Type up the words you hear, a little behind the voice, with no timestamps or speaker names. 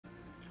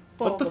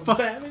What the fuck?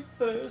 Very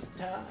first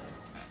time.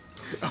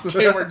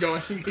 Okay, we're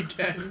going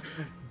again.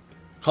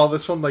 Call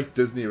this one like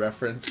Disney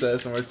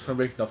references, and we're just gonna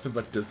make nothing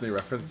but Disney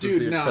references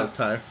the entire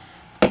time.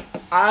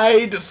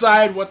 I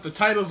decide what the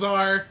titles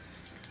are.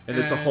 And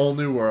it's a whole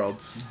new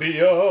world. Be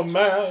a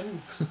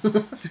man. I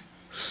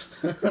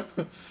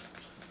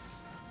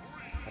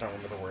don't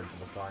remember the words of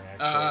the song,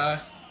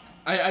 actually.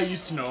 I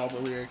used to know all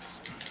the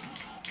lyrics.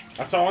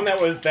 I saw one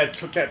that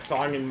took that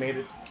song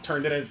and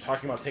turned it into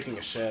talking about taking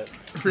a shit.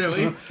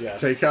 Really?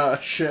 Yes. Take a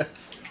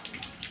shit.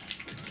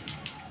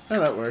 Yeah,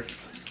 that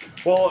works.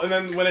 Well, and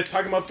then when it's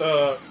talking about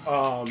the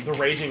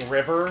raging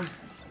river,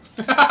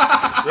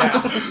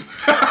 yeah.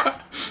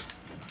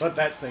 Let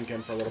that sink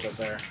in for a little bit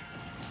there.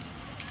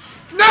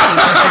 No!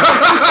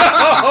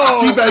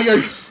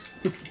 Teabagging!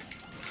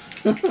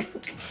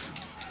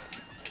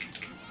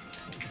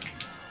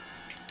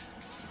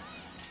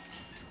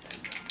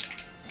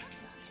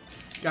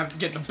 Gotta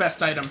get the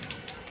best item.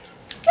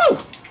 Woo!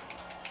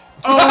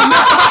 Oh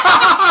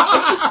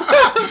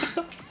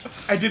no!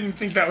 I didn't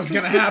think that was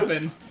gonna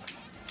happen.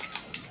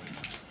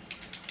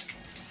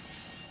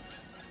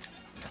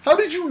 How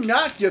did you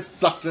not get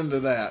sucked into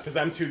that? Because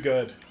I'm too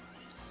good.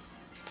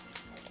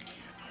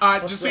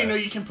 Just so you know,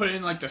 you can put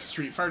in like the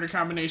Street Fighter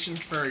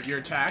combinations for your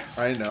attacks.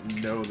 I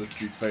know the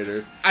Street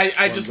Fighter.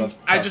 I just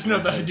know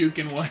the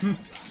Hadouken one,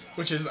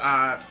 which is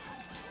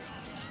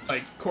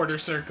like quarter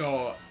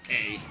circle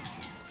A.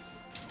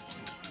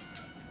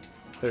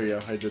 There you go.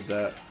 I did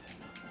that.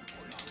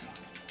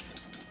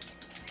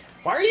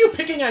 Why are you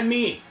picking on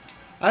me?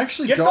 I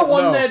actually Get don't the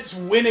one know. that's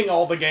winning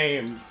all the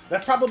games.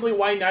 That's probably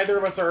why neither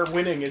of us are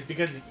winning, is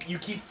because you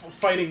keep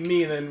fighting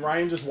me, and then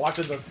Ryan just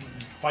watches us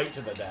fight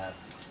to the death.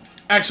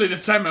 Actually,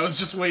 this time I was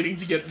just waiting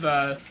to get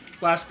the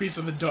last piece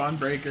of the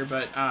Dawnbreaker,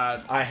 but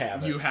I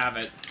have it. You have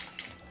it.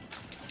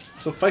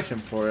 So fight him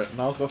for it,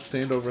 and I'll go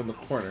stand over in the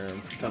corner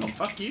and pretend. Oh,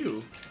 fuck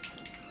you.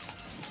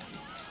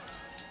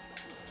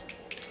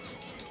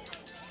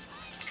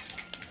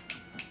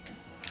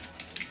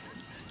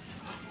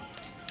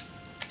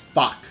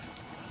 Fuck.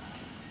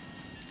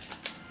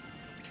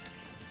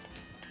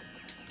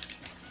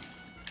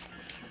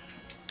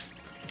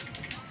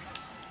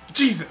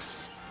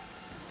 Jesus!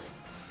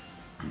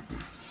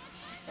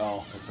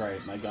 Oh, that's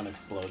right. My gun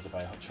explodes if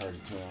I charge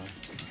it too long.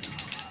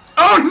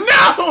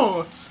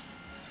 Oh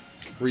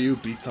no! Ryu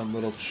beats on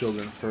little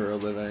children for a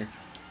living.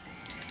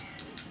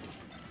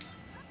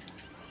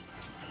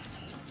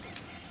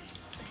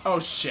 Oh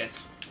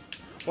shit.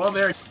 Well,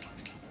 there's...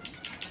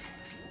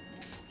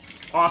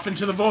 Off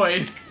into the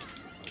void.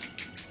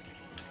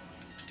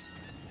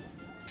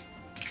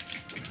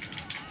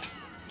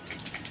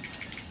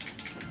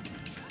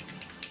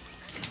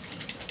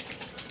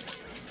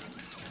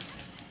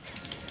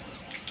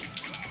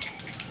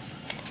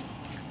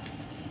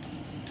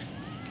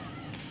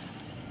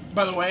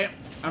 By the way,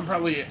 I'm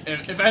probably,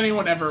 if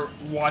anyone ever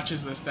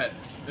watches this that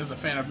is a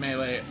fan of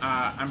Melee,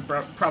 I'm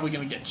probably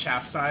gonna get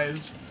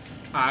chastised,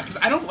 because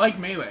I don't like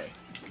Melee.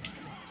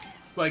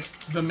 Like,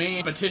 the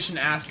main competition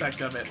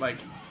aspect of it, like,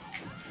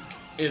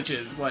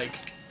 is like,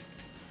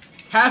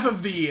 half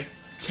of the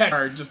tech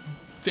are just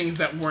things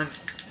that weren't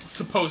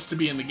supposed to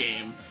be in the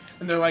game.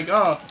 And they're like,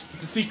 oh,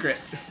 it's a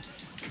secret.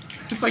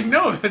 It's like,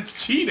 no,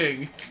 that's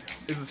cheating,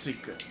 is a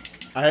secret.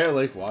 I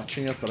like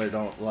watching it, but I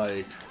don't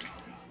like...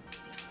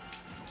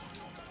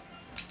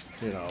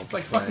 You know, it's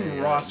like fucking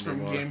Ross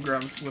from Game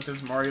Grumps with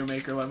his Mario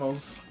Maker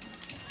levels.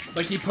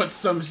 Like, he puts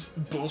some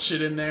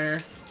bullshit in there,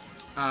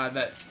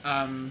 that,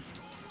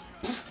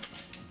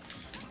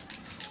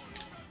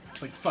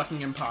 it's like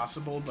fucking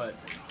impossible, but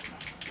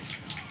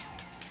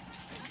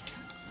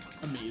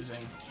amazing.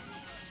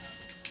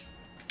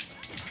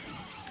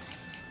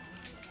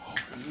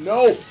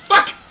 No!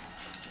 Fuck!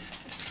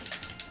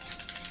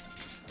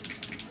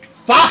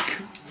 Fuck!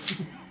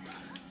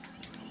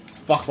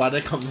 Fuck, why'd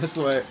they come this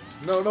way?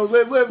 No,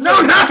 live! No!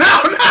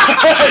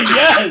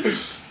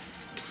 Yes!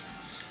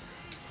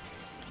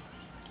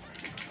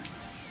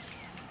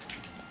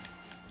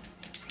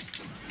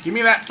 Give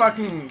me that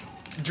fucking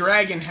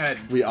dragon head.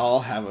 We all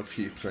have a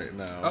piece right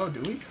now. Oh,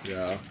 do we?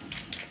 Yeah.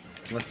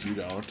 Unless you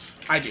don't.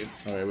 I do.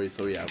 Alright, wait,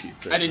 so we have a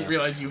piece right I didn't now.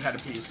 realize you had a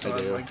piece, so I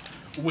was like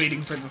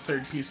waiting for the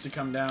third piece to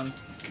come down.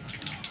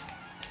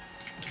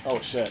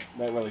 Oh shit,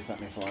 that really sent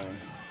me flying.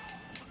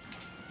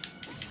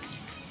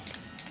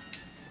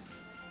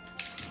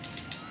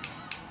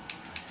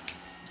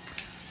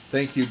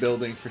 Thank you,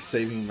 building, for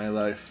saving my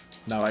life.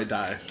 Now I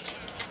die.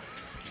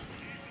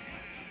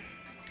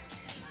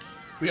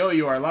 We owe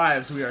you our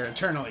lives. We are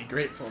eternally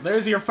grateful.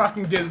 There's your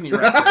fucking Disney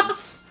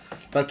reference.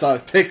 That's a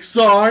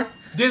Pixar.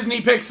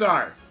 Disney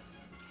Pixar.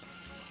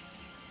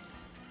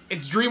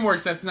 It's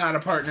DreamWorks that's not a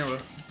partner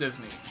with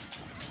Disney.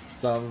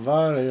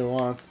 Somebody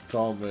once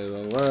told me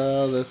the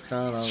world is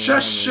kind of...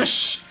 Shush,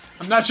 shush.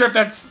 I'm not sure if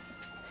that's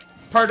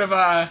part of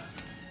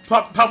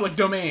public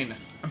domain.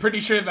 I'm pretty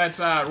sure that's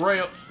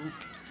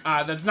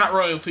that's not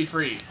royalty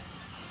free.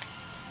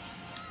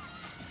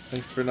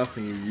 Thanks for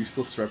nothing, you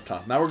useless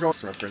reptile. Now we're going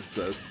to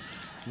references.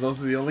 Those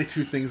are the only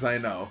two things I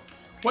know.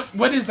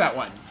 What is that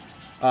one?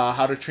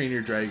 How to Train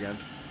Your Dragon.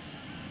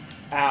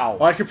 Ow.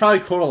 Well, I could probably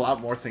quote a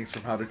lot more things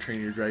from How to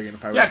Train Your Dragon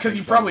if I were Yeah, to because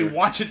think you probably about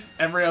watch it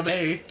every other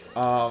day. it.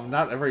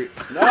 Not every...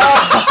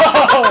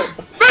 No!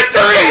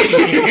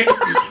 Victory!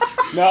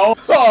 No.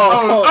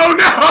 Oh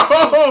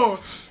no!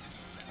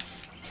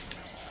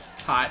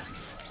 Hot.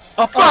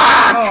 Oh,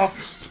 Fuck!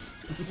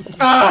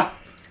 Ah!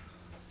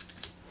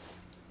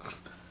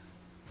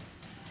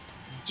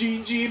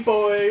 GG,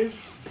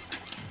 boys.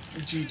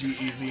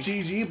 GG easy.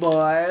 GG,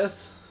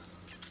 boys.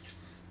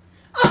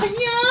 Oh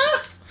yeah!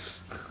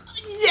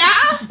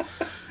 Yeah!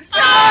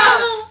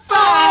 Oh,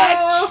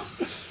 fuck!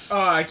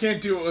 Oh, I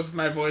can't do it with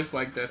my voice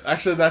like this.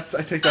 Actually, I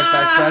take that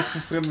back. That's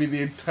just gonna be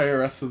the entire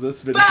rest of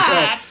this video.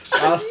 Yeah!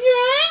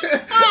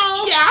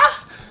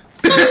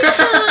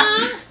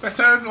 That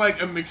sounded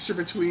like a mixture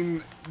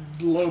between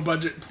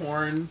low-budget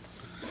porn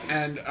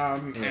and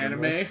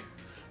anime.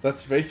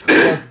 That's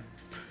basically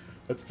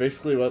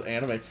what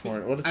anime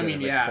porn. What is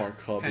anime porn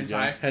called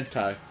hentai. again?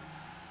 Hentai.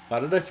 Why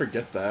did I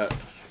forget that?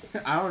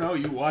 I don't know.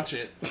 You watch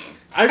it.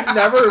 I've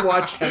never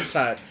watched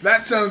hentai.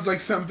 That sounds like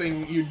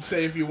something you'd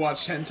say if you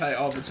watched hentai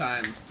all the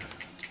time.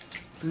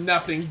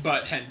 Nothing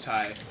but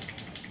hentai.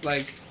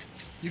 Like,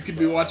 you could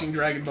be watching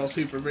Dragon Ball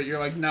Super, but you're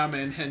like, nah,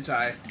 man,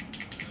 hentai.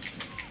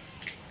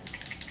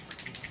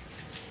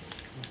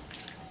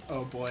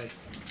 Oh boy.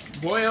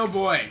 Boy, oh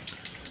boy.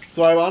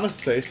 So I want to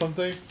say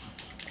something.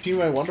 To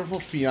my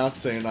wonderful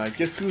fiance and I,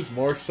 guess who's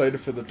more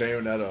excited for the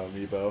Bayonetta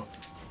amiibo?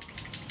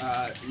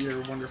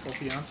 Your wonderful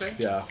fiance?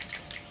 Yeah.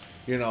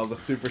 You know, the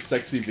super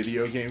sexy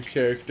video game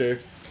character.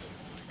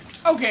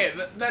 Okay,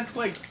 that's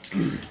like...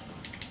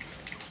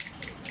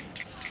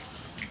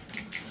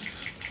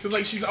 Because,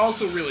 like, she's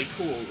also really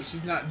cool.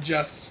 She's not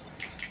just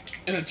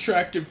an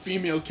attractive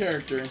female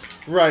character.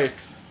 Right.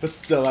 But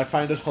still, I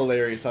find it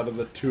hilarious out of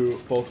the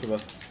both of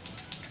us.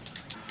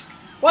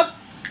 What?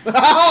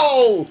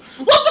 Ow!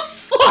 What the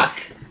fuck?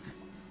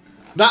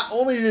 Not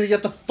only did he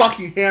get the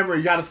fucking hammer,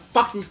 he got his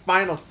fucking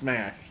final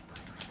smash.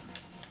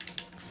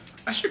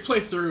 I should play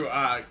through,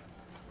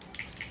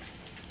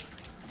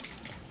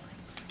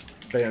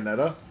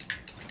 Bayonetta?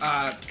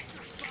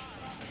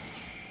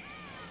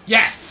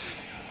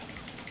 Yes!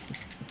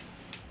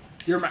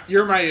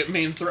 You're my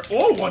main threat.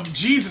 Oh, well,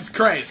 Jesus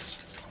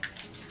Christ!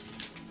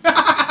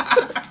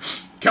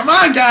 Come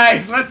on,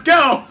 guys, let's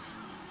go!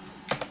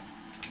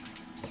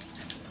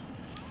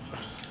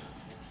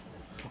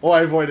 Oh,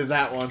 I avoided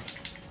that one.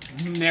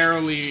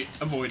 Narrowly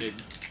avoided.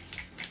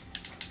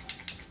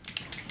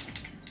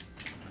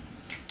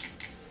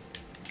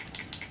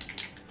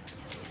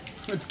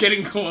 It's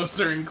getting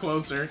closer and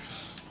closer.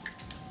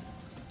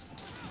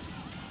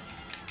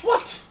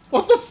 What?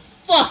 What the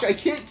fuck? I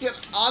can't get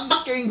on the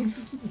fucking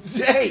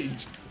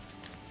stage.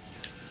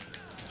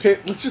 Okay,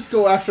 let's just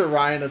go after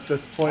Ryan at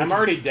this point. I'm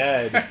already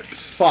dead.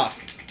 Fuck.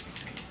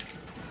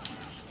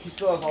 He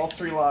still has all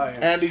 3 lives.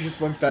 And he just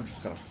went back.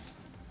 Just gonna...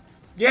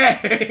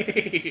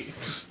 Yay!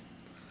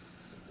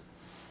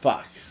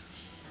 Fuck.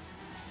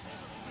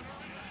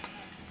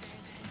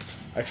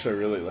 Actually, I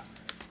really like...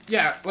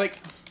 Yeah, like,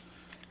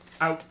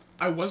 I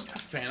wasn't a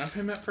fan of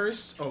him at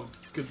first. Oh,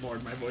 good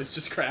lord, my voice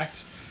just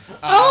cracked.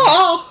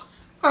 Oh!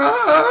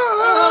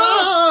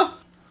 Oh,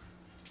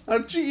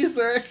 jeez,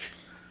 Rick.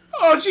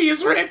 Oh,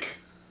 jeez, Rick!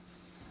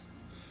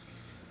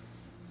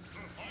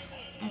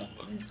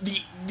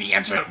 The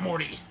answer,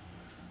 Morty.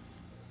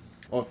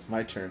 Oh, it's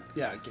my turn.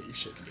 Yeah, get your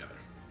shit together.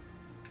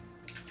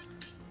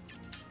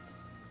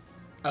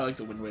 I like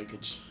the wind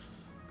wakeage.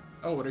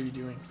 Oh, what are you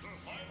doing?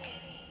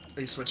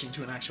 Are you switching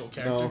to an actual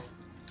character? No.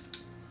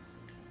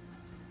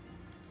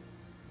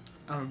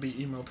 I'm gonna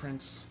be Emo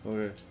Prince.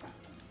 Okay.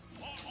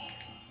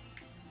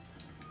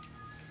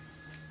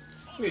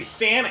 Maybe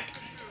Sonic.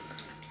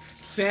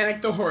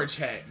 Sonic the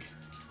Hedgehog.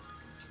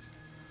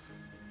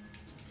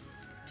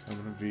 I'm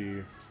gonna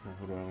be... Oh,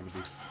 what do I want to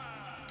be?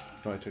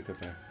 No, I take that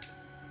back.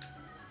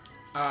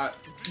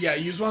 Yeah,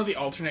 use one of the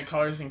alternate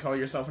colors and call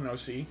yourself an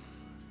OC.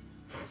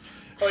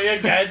 Oh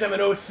yeah, guys, I'm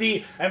an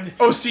OC. I'm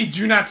OC,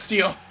 do not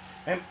steal.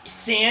 I'm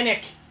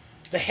Sonic,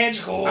 the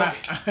Hedgehog.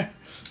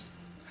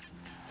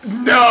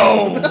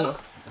 No!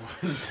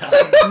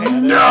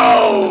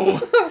 No!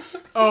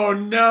 Oh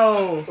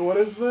no! What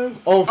is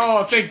this?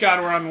 Oh, thank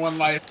God we're on 1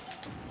 life.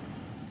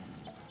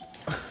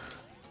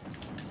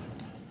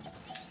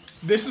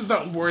 This is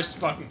the worst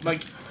fucking... Like,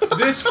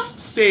 this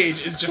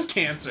stage is just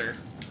cancer.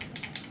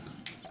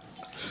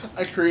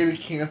 I created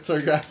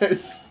cancer,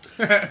 guys.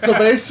 So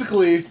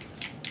basically...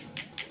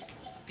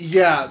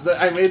 Yeah,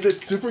 I made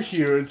it super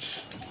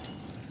huge.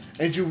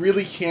 And you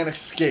really can't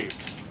escape.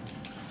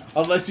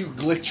 Unless you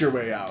glitch your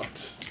way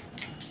out.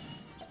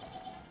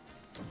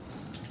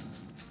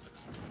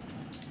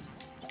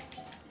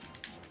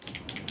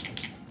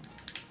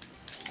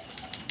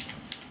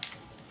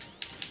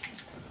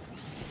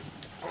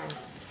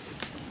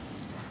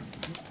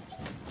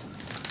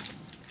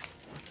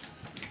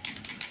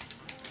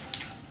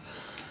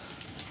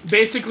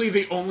 Basically,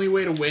 the only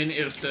way to win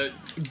is to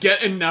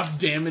get enough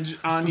damage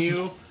on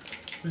you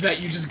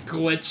that you just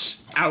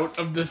glitch out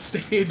of the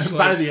stage. And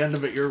by the end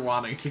of it, you're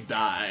wanting to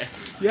die.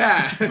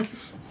 Yeah.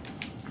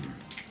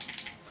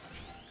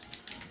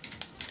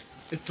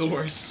 It's the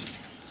worst.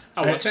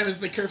 Oh, what time is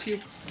the curfew?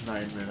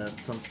 9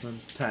 minutes, something.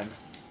 10.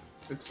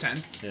 It's 10.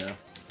 Yeah.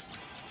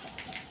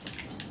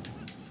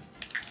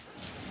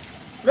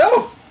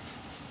 No!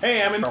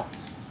 Hey, I'm in.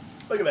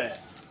 Look at that.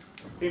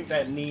 Ain't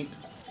that neat?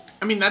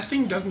 I mean, that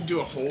thing doesn't do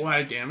a whole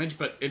lot of damage,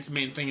 but its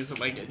main thing is that,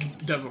 like,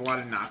 it does a lot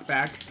of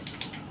knockback.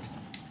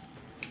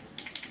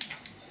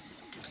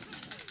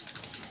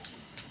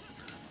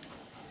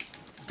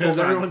 Because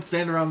everyone's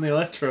standing around the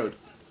electrode.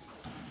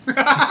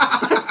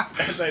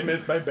 As I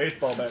missed my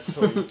baseball bat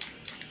swing.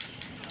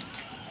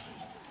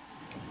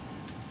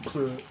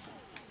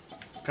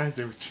 Guys,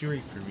 they were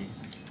cheering for me.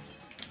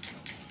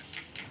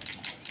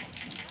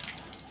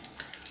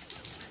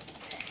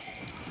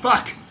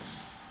 Fuck!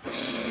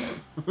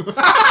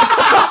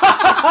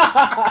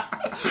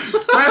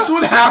 That's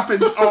what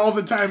happens all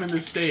the time in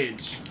this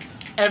stage.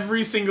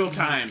 Every single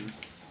time.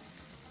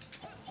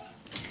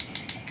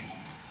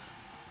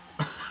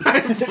 I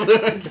flew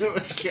into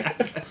a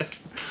cannon.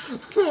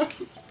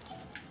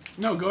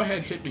 No, go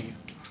ahead, hit me.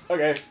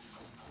 Okay.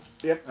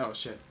 Yep. Oh,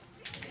 shit.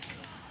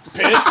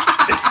 Pitch.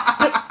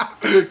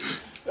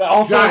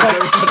 Also,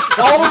 like,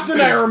 all of a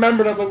sudden I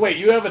remembered, I'm like, wait,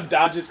 you have a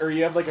dodge it, or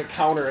you have like a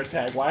counter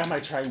attack. Why am I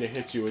trying to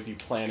hit you with you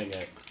planning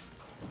it?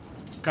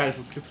 Guys,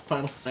 let's get the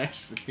final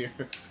smash in here.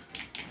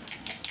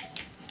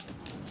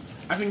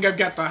 I think I've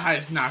got the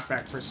highest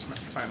knockback for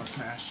Final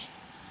Smash.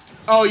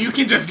 Oh, you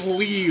can just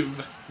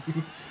leave.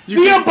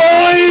 See ya,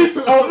 boys!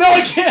 Oh, no,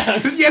 I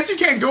can't! Yes, you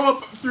can. Go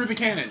up through the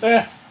cannon.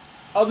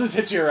 I'll just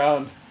hit you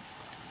around.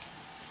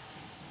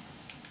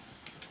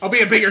 I'll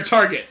be a bigger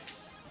target.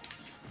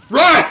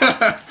 Run!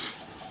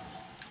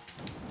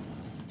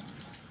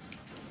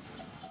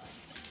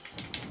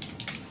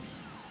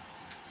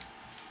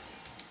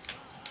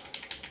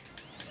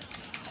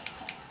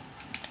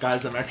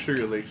 Guys, I'm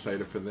actually really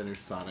excited for the new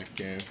Sonic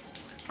game.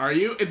 Are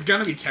you? It's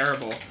gonna be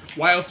terrible.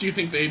 Why else do you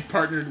think they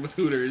partnered with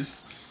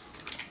Hooters?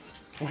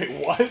 Wait,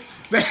 what?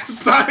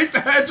 Sonic the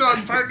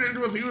Hedgehog partnered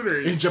with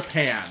Hooters. In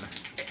Japan.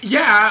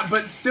 Yeah,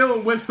 but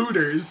still with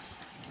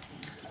Hooters.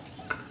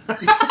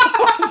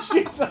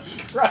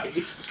 Jesus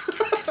Christ.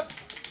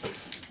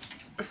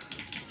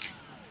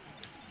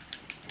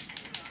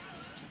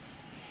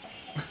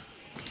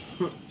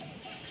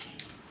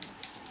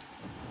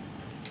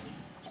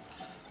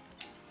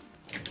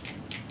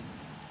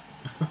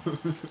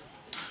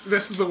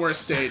 This is the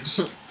worst stage.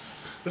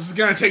 This is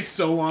gonna take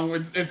so long.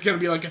 It's gonna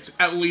be like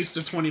at least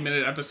a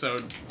 20-minute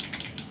episode.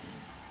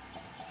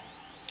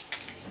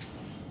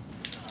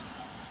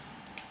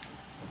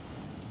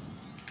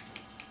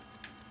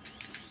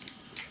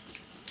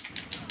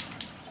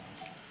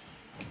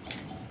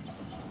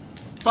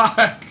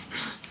 Fuck!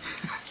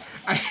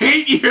 I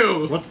hate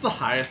you! What's the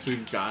highest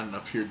we've gotten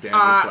up here, damage?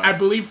 I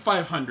believe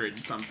 500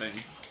 something.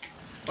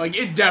 Like,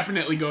 it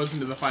definitely goes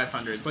into the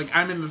 500s. Like,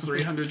 I'm in the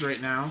 300s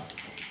right now.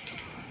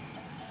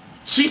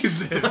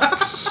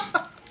 Jesus!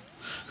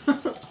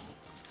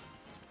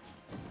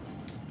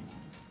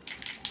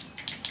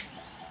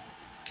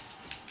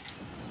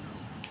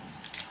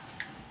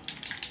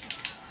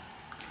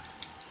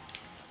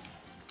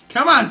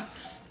 Come on!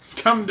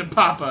 Come to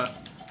Papa.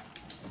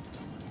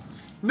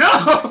 No!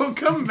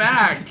 Come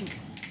back!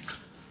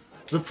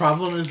 The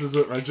problem is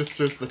it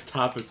registers the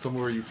top as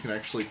somewhere you can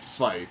actually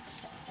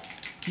fight.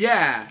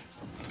 Yeah,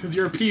 because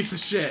you're a piece of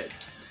shit.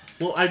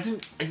 Well, I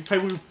didn't...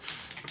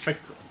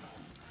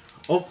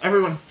 Oh,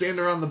 everyone stand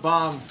around the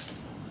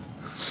bombs.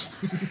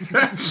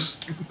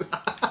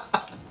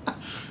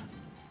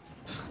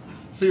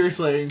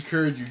 Seriously, I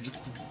encourage you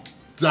just to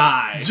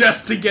die.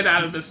 Just to get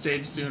out of the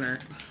stage sooner.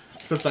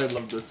 Except I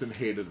love this and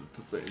hate it at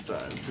the same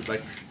time. Because,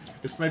 like,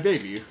 it's my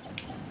baby.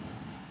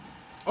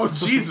 Oh,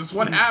 Jesus,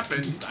 what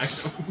happened? I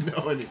don't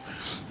know any...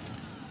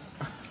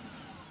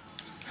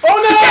 Oh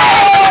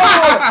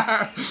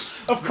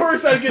no! Of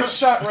course I get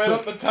shot right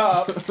up the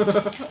top.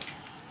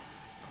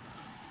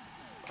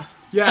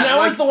 Yeah, and I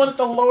like, was the one at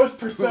the lowest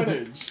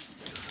percentage.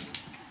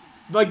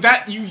 like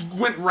that, you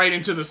went right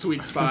into the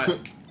sweet spot.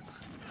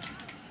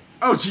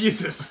 Oh,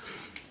 Jesus.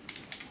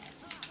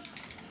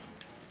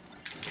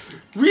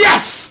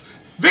 Yes!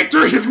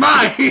 Victory is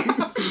mine!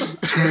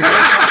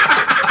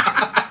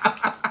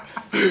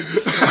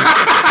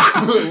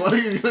 What are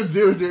you gonna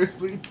do with your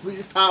sweet,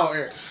 sweet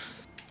power?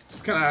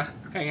 Just gonna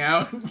hang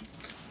out.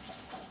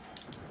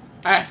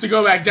 I have to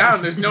go back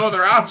down, there's no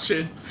other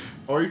option.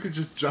 Or you could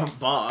just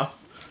jump off.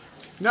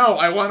 No,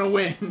 I want to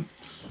win.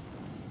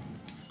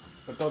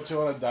 But don't you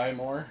want to die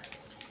more?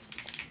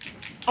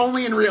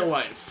 Only in real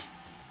life.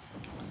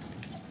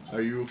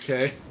 Are you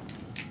okay?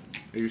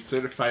 Are you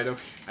certified?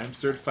 Okay? I'm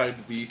certified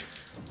to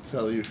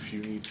tell you if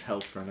you need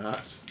help or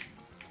not.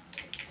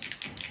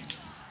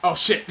 Oh,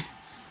 shit.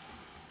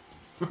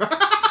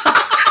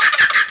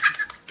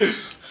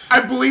 I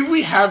believe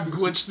we have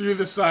glitched through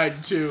the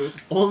side, too.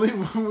 Only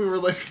when we were,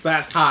 like,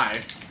 that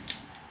high.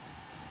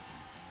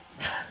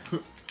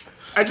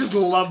 I just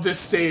love this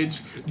stage,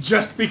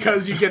 just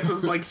because you get to,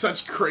 like,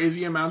 such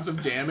crazy amounts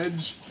of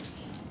damage.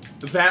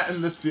 That,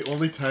 and that's the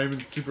only time in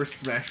Super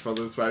Smash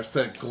Bros. Where I've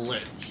said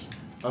glitch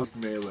of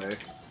Melee.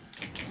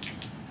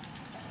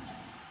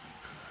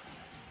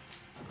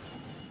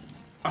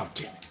 Oh,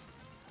 damn it.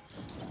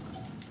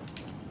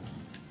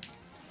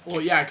 Well,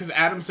 yeah, because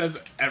Adam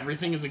says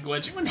everything is a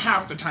glitch, even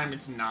half the time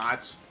it's not.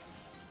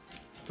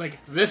 It's like,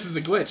 this is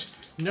a glitch.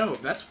 No,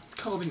 that's what's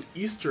called an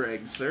Easter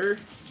egg, sir.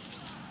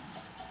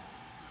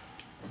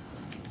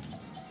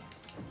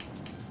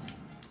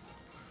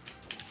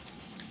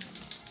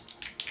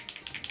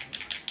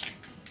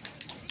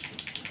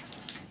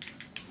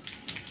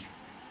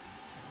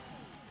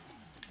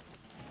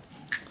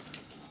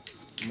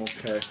 I'm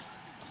okay.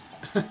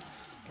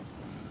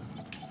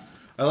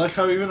 I like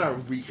how even our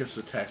weakest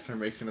attacks are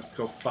making us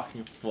go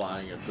fucking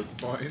flying at this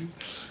point.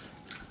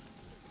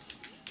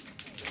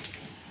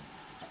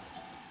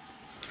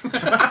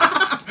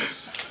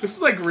 This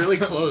is like really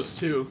close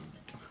too.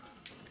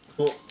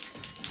 Well,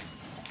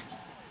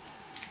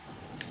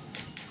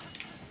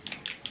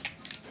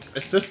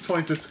 at this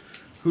point, it's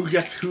who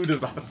gets who to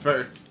the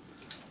first.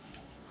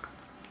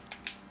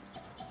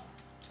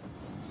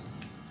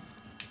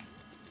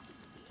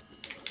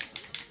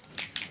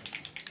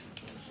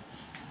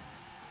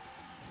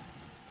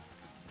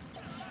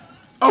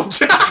 Oh,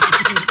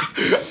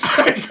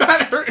 I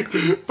got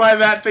hurt by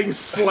that thing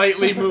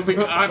slightly moving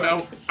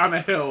on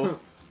a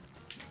hill.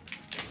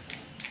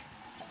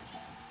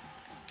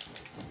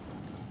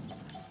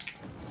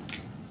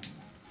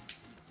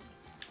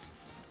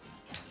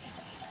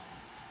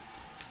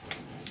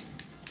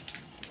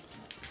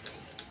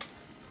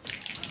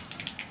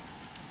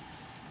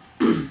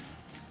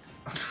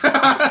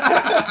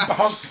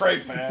 Bounce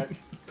right back.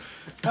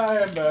 I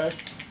am back.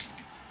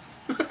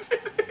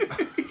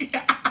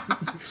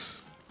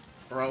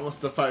 We're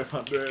almost to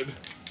 500.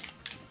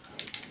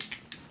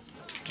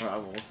 Or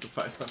I'm almost to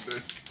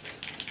 500.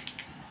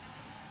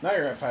 Now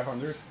you're at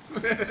 500.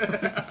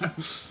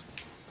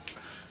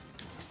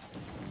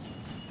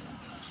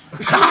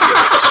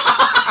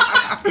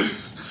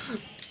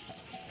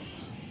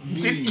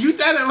 You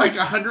died at like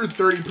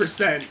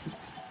 130%.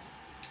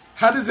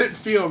 How does it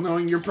feel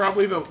knowing you're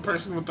probably the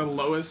person with the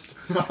lowest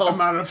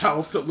amount of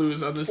health to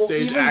lose on this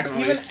stage?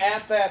 Even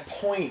at that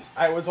point,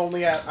 I wasn't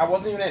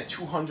even at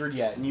 200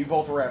 yet, and you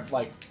both were at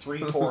like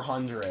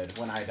 400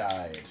 when I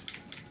died.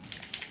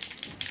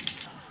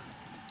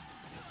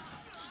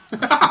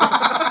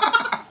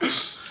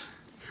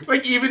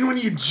 Like even when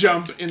you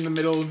jump in the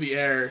middle of the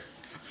air.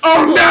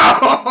 Oh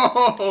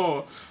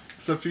no!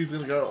 Except he's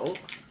gonna go. Oh.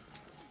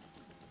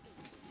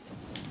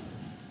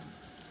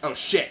 Oh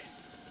shit.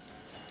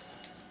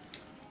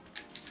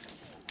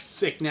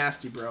 Sick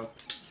nasty, bro.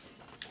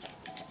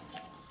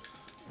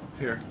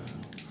 Here.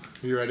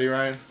 You ready,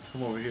 Ryan?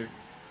 Come over here.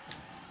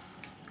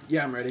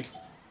 Yeah, I'm ready.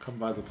 Come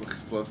by the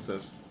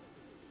explosive.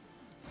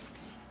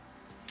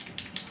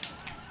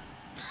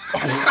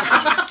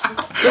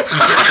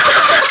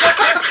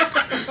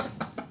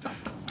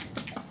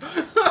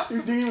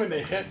 You didn't even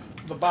hit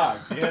the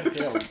box. You had to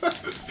kill him.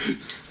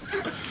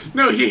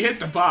 No, he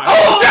hit the box.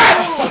 Oh!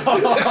 Yes!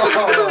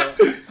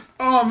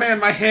 Oh man,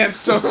 my hand's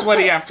so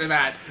sweaty after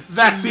that.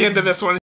 That's the end of this one.